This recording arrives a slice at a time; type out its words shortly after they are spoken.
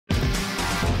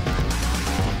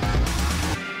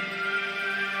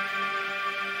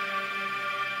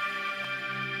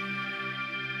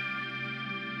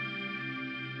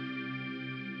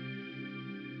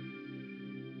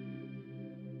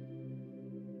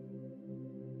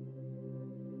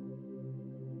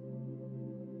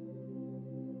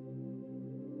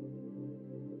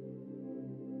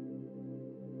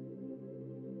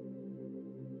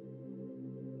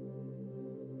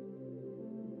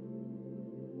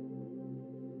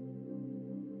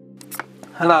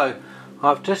Hello,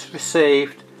 I've just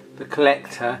received the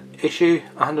Collector issue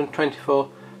 124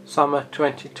 summer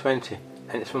 2020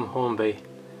 and it's from Hornby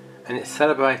and it's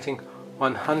celebrating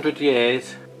 100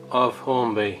 years of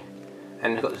Hornby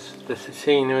and it's got the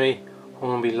scenery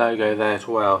Hornby logo there as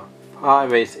well.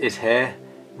 Iris is here,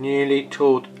 newly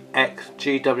tooled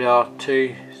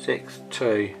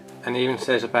XGWR262, and it even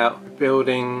says about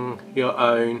building your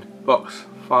own box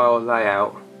file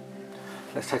layout.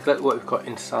 Let's take a look at what we've got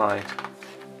inside.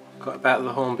 Got about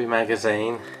the Hornby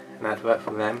magazine, an advert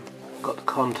from them. Got the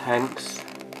contents,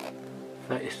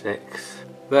 36.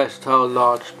 Versatile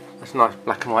large, that's a nice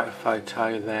black and white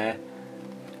photo there.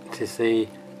 It is the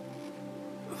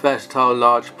Versatile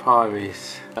large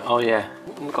Pyres. Oh yeah,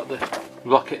 we've got the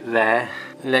rocket there,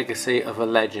 Legacy of a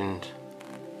Legend.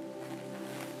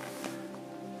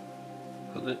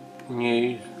 Got the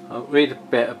news, I'll read a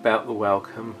bit about the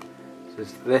welcome. It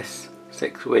says this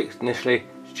 6 weeks initially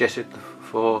suggested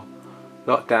for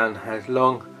lockdown has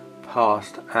long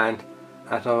passed, and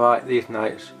as I write these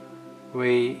notes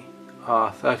we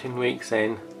are 13 weeks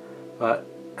in, but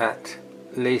at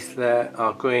least there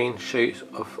are green shoots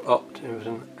of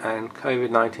optimism and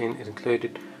COVID-19 is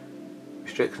included.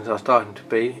 Restrictions are starting to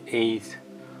be eased.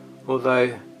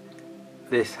 Although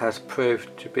this has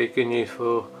proved to be good news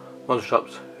for model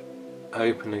shops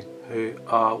opening who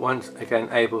are once again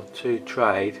able to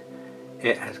trade,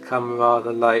 it has come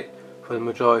rather late for the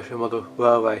majority of model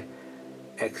railway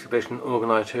exhibition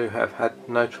organisers who have had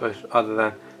no choice other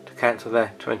than to cancel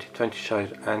their 2020 shows,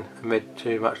 and amid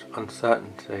too much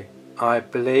uncertainty. I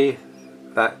believe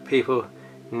that people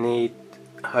need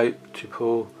hope to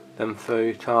pull them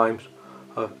through times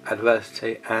of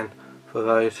adversity, and for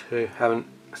those who haven't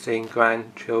seen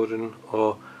grandchildren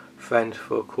or friends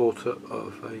for a quarter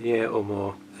of a year or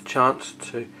more, the chance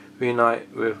to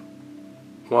reunite with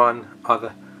one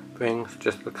other brings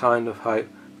just the kind of hope.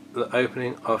 The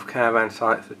opening of caravan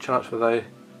sites, the chance for those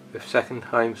with second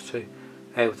homes to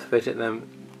able to visit them,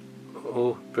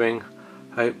 all bring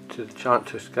hope to the chance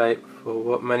to escape for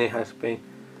what many has been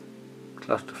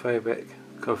claustrophobic,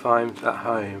 confined at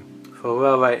home. For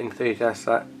railway enthusiasts,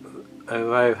 that a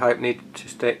ray of hope needed to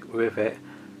stick with it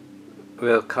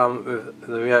will come with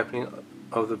the reopening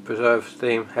of the preserved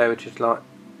steam heritage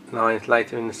lines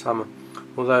later in the summer.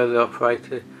 Although the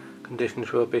operator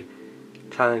conditions will be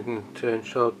challenging to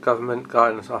ensure government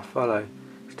guidance are followed,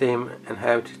 steam and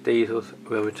heritage diesels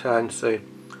will return soon,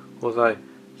 although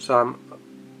some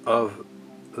of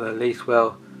the least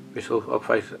well resourced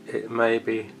operators it may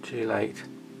be too late.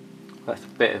 That's a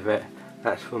bit of it.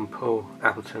 That's from Paul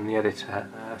Appleton, the editor.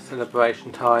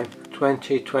 Celebration time.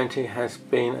 2020 has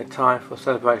been a time for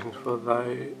celebrations for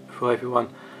everyone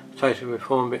associated with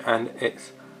Hornby and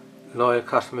its loyal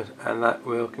customers, and that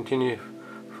will continue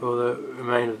for the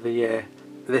remainder of the year.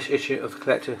 This issue of the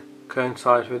Collector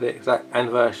coincides with the exact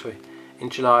anniversary in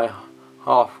July,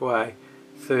 halfway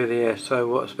through the year. So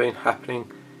what's been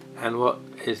happening and what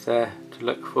is there to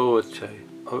look forward to?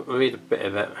 I'll read a bit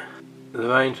of it. The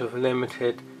range of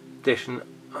limited edition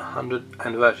 100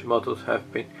 anniversary models have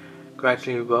been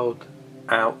gradually rolled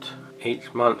out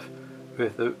each month,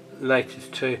 with the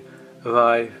latest to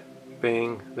arrive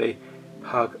being the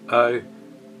Hug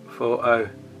 040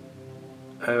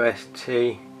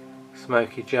 OST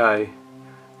Smokey Joe,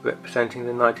 representing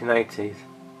the 1980s.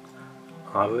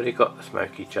 I've already got the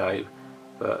Smokey Joe,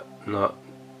 but not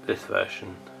this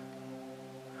version.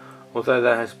 Although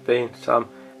there has been some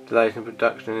delays in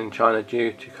production in China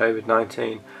due to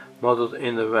COVID-19, models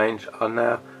in the range are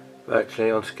now virtually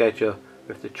on schedule,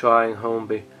 with the trying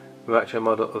Hornby retro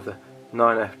model of the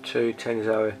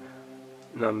 9F210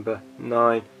 number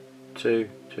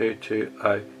 92220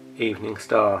 Evening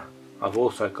Star. I've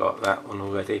also got that one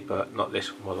already, but not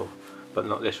this model, but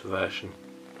not this version.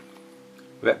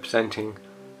 Representing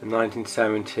the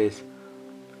 1970s,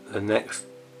 the next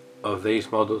of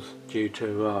these models due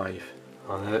to arrive.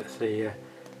 I know it's the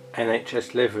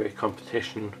NHS livery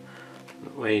competition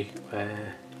where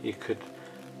you could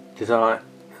design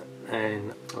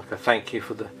and like a thank you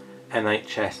for the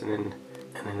NHS, and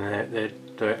then they'd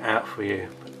do it out for you.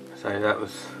 So that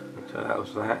was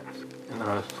that. And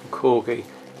some corgi. You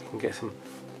can get some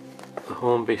the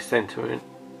Hornby Century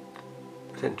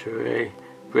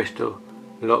Bristol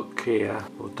Lockyer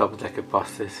or double-decker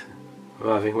buses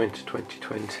arriving winter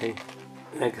 2020.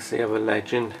 Legacy of a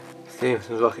Legend.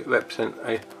 Stephenson's rocket represent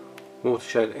a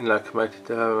watershed in locomotive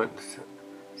development,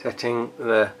 setting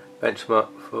the benchmark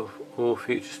for all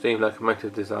future steam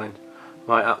locomotive designs,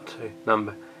 right up to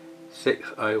number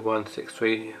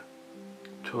 60163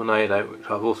 Tornado, which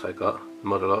I've also got the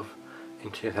model of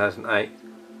in 2008.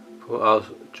 Paul Earls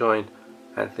joined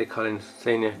Anthony Collins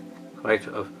Senior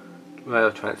creator of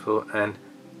rail transport and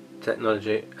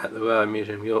technology at the Railway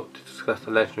Museum York, to discuss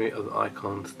the legendary of the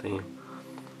Icon's theme.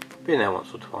 Been there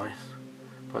once or twice,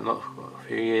 but not for a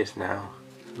few years now.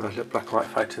 Nice little black and white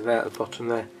photo there at the bottom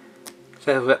there.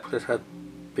 Several replicas have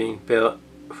been built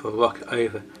for rocket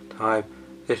over time.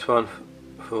 This one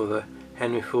for the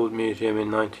Henry Ford Museum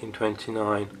in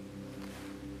 1929.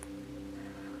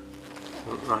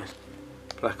 Nice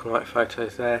black and white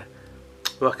photos there.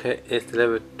 Rocket is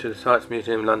delivered to the Science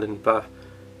Museum London Bath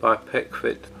by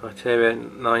Pickford criteria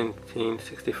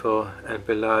 1964, and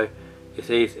below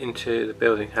is eased into the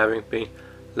building, having been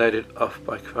loaded off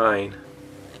by crane.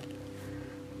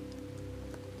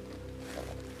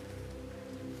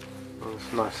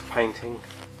 That's a nice painting.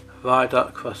 A viaduct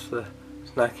across the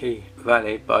Snacky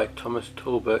Valley by Thomas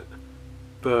Talbot,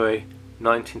 Bury,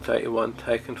 1931,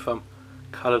 taken from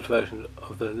coloured versions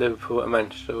of the Liverpool and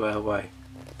Manchester Railway.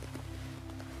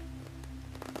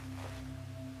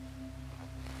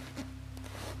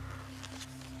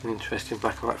 An interesting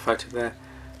black and white photo there.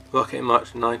 Rocket in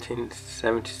March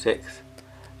 1976.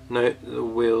 Note the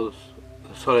wheels,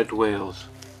 the solid wheels.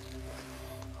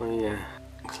 Oh yeah,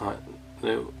 looks like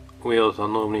the wheels are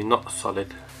normally not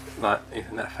solid, like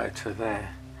in that photo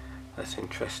there. That's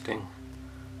interesting.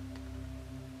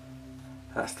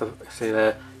 That's the, see, there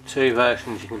are two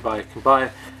versions you can buy. You can buy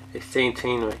a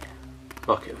centenary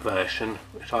rocket version,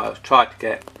 which I tried to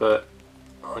get but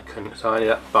I couldn't, so I ended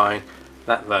up buying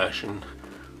that version,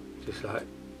 just like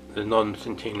the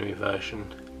non-centenary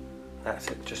version. That's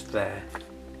it, just there.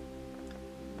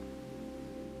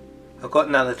 I've got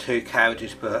another two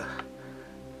carriages, but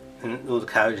all the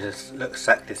carriages look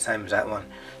exactly the same as that one.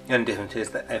 The only difference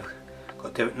is that they've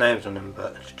got different names on them,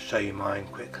 but to show you mine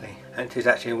quickly. And it is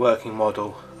actually a working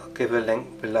model. I'll give a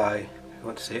link below if you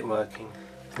want to see it working.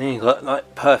 And then you've got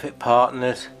like perfect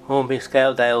partners, Hornby,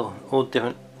 Scaledale, all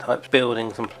different types of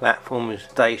buildings and platforms,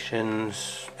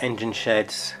 stations, engine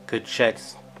sheds, goods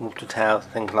sheds, water towers,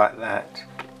 things like that.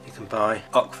 You can buy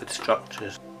Oxford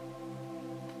structures.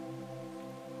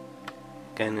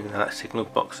 Again, in like signal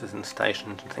boxes and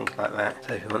stations and things like that.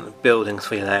 So if you want the buildings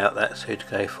for your layout, that's who to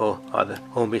go for, either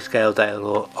Hornby, Scaledale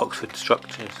or Oxford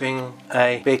structures. Bring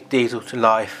a big diesel to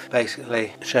life,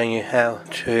 basically showing you how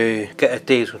to get a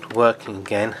diesel to working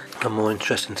again. And more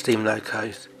interesting steam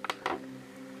locos.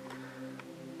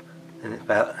 And it's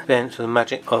about experience of the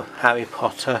magic of Harry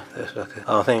Potter. There's like a,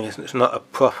 I think it's not a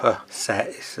proper set,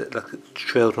 it's like a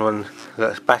children one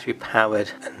that's battery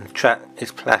powered, and the track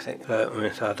is plastic, so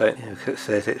I don't, you know, it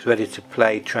says it's ready to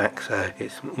play track, so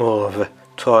it's more of a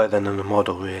toy than a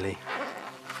model really.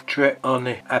 Trip on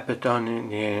the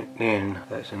Aberdeen,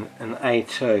 that's an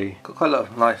A2. Got quite a lot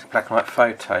of nice black and white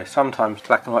photos. Sometimes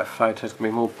black and white photos can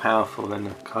be more powerful than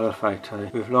a colour photo.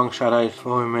 With long shadows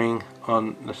forming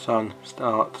on the sun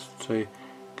starts to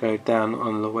go down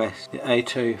on the west. The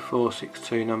A2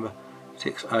 462 number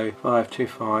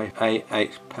 60525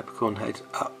 AH Peppercorn heads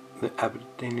up the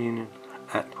Aberdeen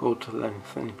at quarter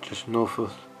length, just north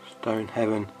of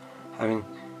Stonehaven, having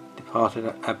departed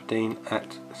at Aberdeen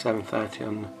at 7:30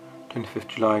 on the 25th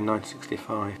July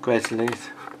 1965. Grizzlies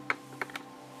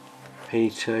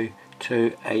P2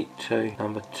 282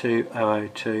 number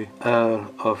 2002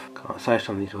 Earl of, can't say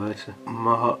some of these words,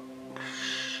 Mark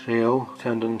Seal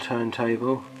turned on the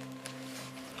turntable.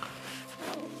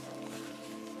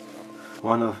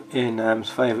 One of Ian Lamb's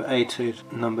favourite A2s,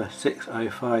 number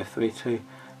 60532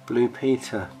 Blue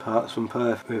Peter, parts from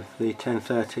Perth with the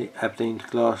 1030 Aberdeen to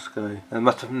Glasgow. They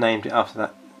must have named it after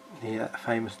that, the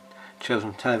famous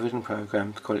children's television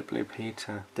programme, to call it Blue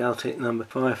Peter. Deltic number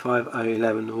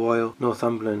 55011 Royal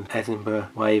Northumberland Edinburgh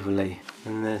Waverley.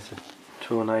 And there's a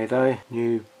Tornado,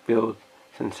 new build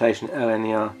sensation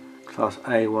LNER class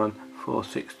A1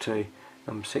 462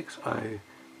 number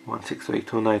 60163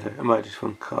 Tornado, emerges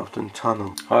from Carlton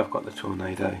Tunnel. I've got the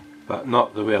Tornado, but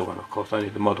not the real one, of course, only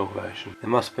the model version. There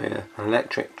must be an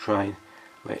electric train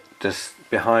just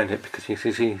behind it, because you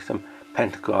can see some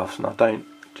pantographs, and I don't,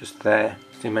 just there.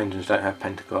 Steam engines don't have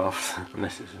pantographs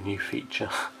unless it's a new feature.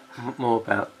 More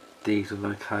about diesel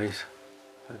locos,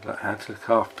 like how to look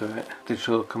after it.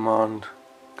 Digital command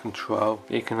control,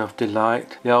 beacon of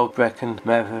delight. The old Brecon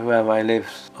Railway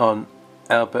lives on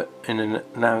Albert in a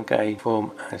narrow gauge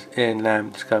form, as Ian Lamb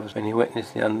discovers when he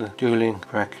witnessed the underdueling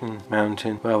Brecon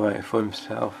Mountain Railway for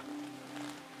himself.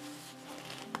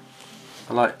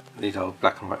 I like these old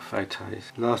black and white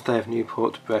photos. Last day of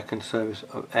Newport to Brecon service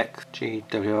of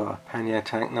XGWR pannier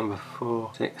tank number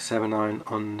 4679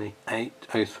 on the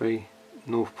 803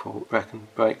 Northport. Brecon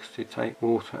breaks to take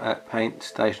water at Paint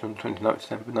Station on 29th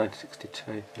December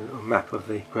 1962. A little map of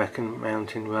the Brecon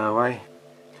Mountain Railway.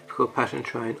 Typical passenger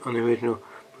train on the original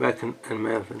Wrecking and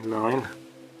Melvin line.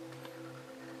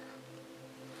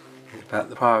 It's about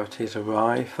the priorities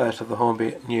arrive. First of the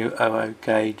Hornby new 00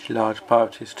 gauge large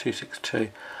priorities 262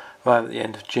 arrive at the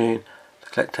end of June. The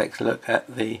collect takes a look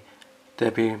at the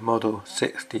debut model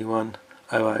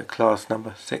 6100 class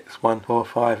number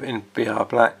 6145 in BR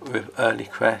black with early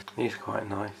crest. These are quite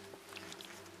nice.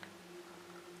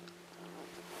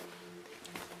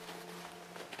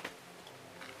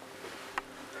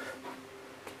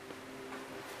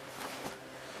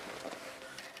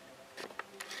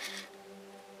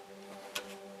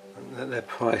 They're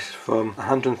priced from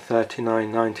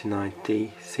 $139.99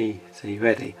 DCC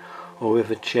ready, or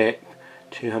with a chip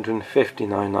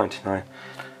 $259.99.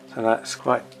 So that's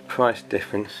quite price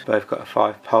difference. Both got a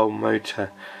 5-pole motor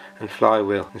and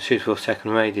flywheel, and suitable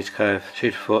second radius curve,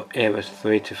 suitable eras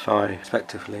 3 to 5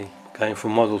 respectively. Going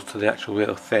from models to the actual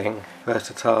real thing.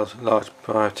 Versatile's large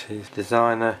priorities.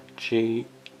 Designer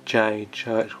G.J.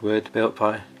 Churchwood, built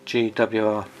by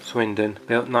GWR Swindon,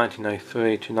 built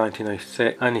 1903 to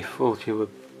 1906, only 40 were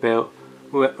built.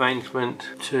 Arrangement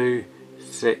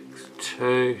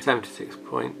 262,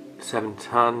 76.7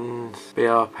 tons,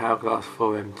 BR power glass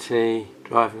 4MT,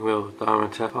 driving wheel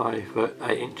diameter 5 foot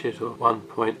 8 inches or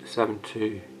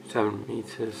 1.727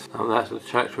 metres, and that's the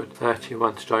Churchwood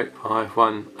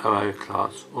 31/5100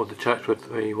 class, or the Churchwood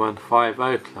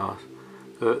 3150 class.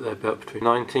 They're built between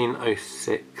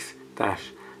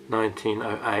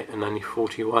 1906-1908 and only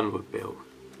 41 were built.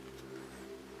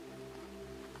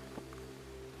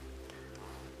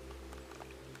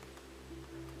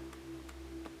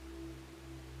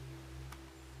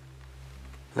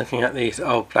 Looking at these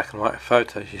old black and white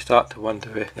photos, you start to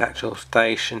wonder if the actual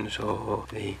stations or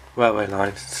the railway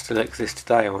lines still exist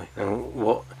today, or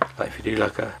what, like if you do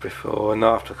like a before and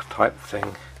after type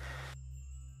thing.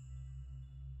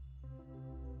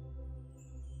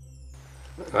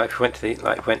 Like if you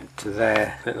went to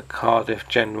the Cardiff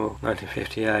General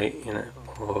 1958, you know,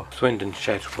 or Swindon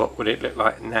shed, what would it look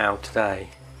like now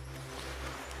today?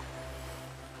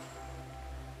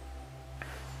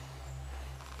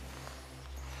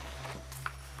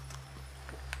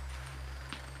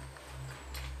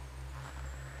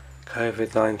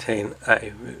 COVID-19,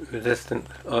 a resistant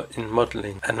in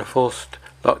modelling and enforced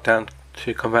lockdown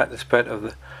to combat the spread of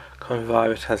the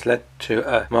coronavirus has led to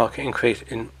a marked increase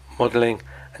in modelling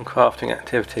and crafting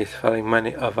activities, following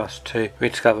many of us to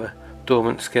rediscover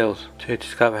dormant skills, to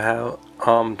discover how,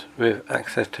 armed with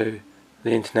access to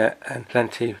the internet and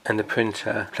the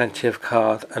printer, plenty of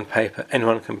card and paper,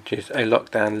 anyone can produce a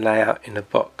lockdown layout in a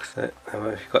box. If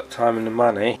you've got time and the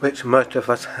money, which most of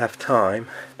us have time,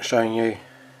 showing you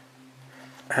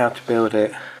how to build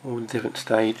it, all the different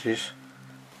stages,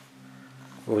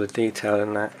 all the detail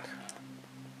in that,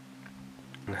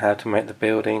 and how to make the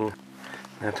building,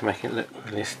 how to make it look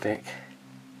realistic.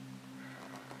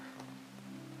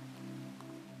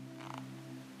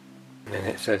 And then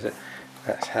it says that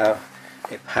that's how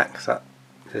it packs up.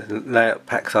 The layout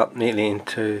packs up neatly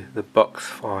into the box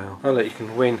file. Oh look, you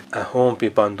can win a Hornby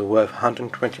bundle worth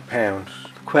 £120.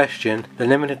 Question: the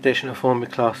limited edition of Hornby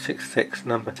Class 66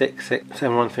 number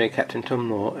 66713 Captain Tom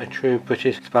Moore, a true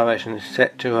British inspiration, is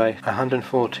set to raise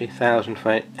 £140,000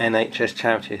 for NHS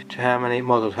charities. To how many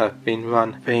models have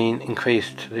been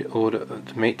increased to the order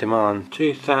to meet demand?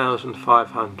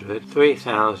 2,500,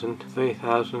 3,000,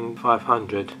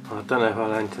 3,500. I don't know if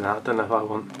I'll enter that. I don't know if I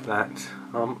want that.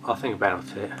 I'll think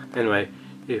about it. Anyway,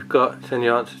 you've got to send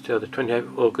your answers till the 28th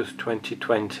of August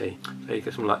 2020. So you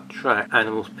get some like track,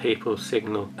 animals, people,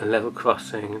 signal, a level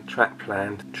crossing, track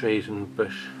planned, trees and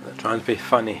bush. I'm trying to be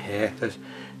funny here. There's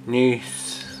new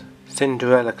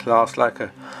Cinderella class like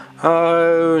a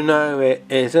 "Oh no it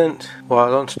isn't"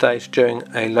 while on stage during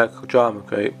a local drama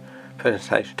group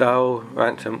presentation. Dole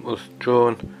Ransom was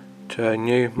drawn to a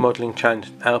new modelling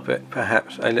challenge, albeit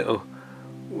perhaps a little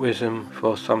wisdom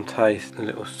for some taste, a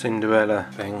little Cinderella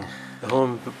thing. The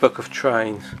Hornby Book of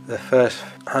Trains, the first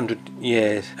 100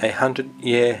 years. A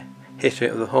 100-year history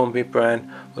of the Hornby brand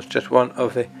was just one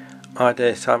of the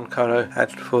ideas Simon Carlo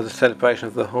had for the celebration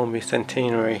of the Hornby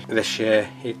centenary this year.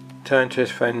 He turned to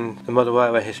his friend, the model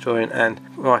railway historian and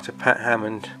writer Pat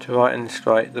Hammond, to write and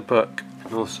illustrate the book.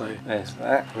 And also there's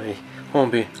that, the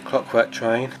Hornby clockwork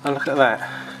train. Oh, look at that.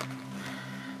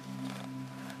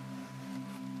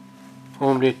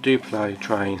 Hornby Duplo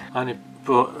train. I only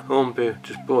Hornby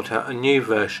just brought out a new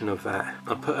version of that.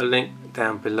 I'll put a link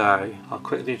down below. I'll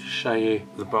quickly just show you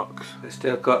the box. It's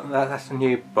still got that's a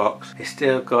new box. It's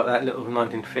still got that little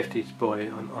 1950s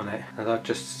boy on it. As I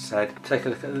just said, take a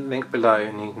look at the link below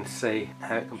and you can see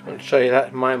how it can. I'll show you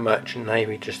that my Merchant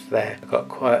Navy just there. I got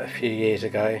quite a few years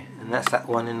ago, and that's that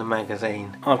one in the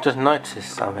magazine. I've just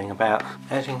noticed something about,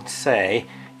 as you can see,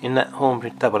 in that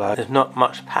Hornby 00, there's not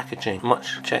much packaging,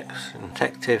 much checks and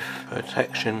protective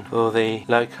protection for the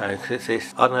logo. Cause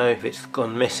it's, I don't know if it's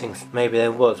gone missing. Maybe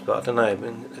there was, but I don't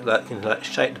know. Like, you can like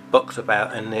shake the box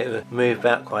about and it will move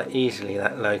out quite easily.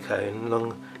 That logo, and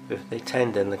along with the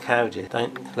tender and the carriages, you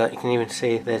can even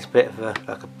see there's a bit of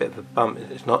a bump.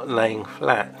 It's not laying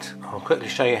flat. I'll quickly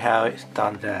show you how it's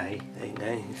done today. There you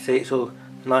go. You can see it's all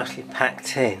nicely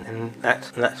packed in, and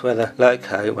that's where the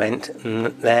logo went, and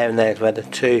there's where the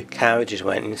two carriages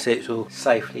went. And you see it's all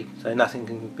safely, so nothing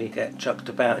can get chucked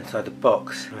about inside the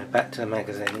box. Anyway, back to the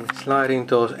magazine. Sliding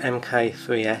Doors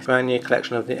MK3S, brand new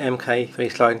collection of the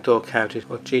MK3 sliding door carriages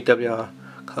for GWR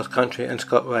Cross Country and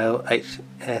ScotRail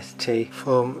HST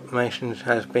formations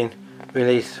has been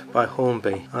released by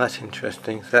Hornby. Oh, that's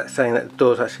interesting. So that's saying that the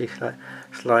doors actually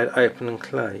slide open and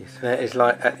close. There is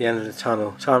light at the end of the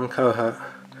tunnel. Simon Cohut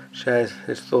shares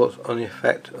his thoughts on the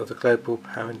effect of the global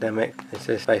pandemic. This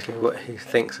is basically what he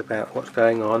thinks about what's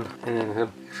going on. And then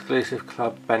an exclusive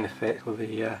club benefit for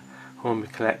the Hornby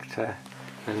collector.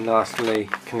 And lastly,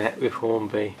 connect with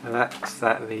Hornby. And that's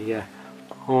the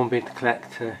Hornby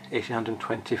collector issue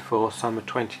 124, summer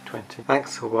 2020.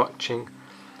 Thanks for watching.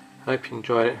 Hope you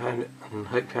enjoyed it and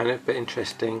hope you found it a bit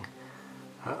interesting.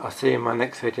 I'll see you in my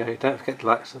next video. Don't forget to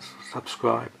like and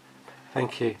subscribe.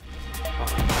 Thank you.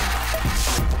 Bye.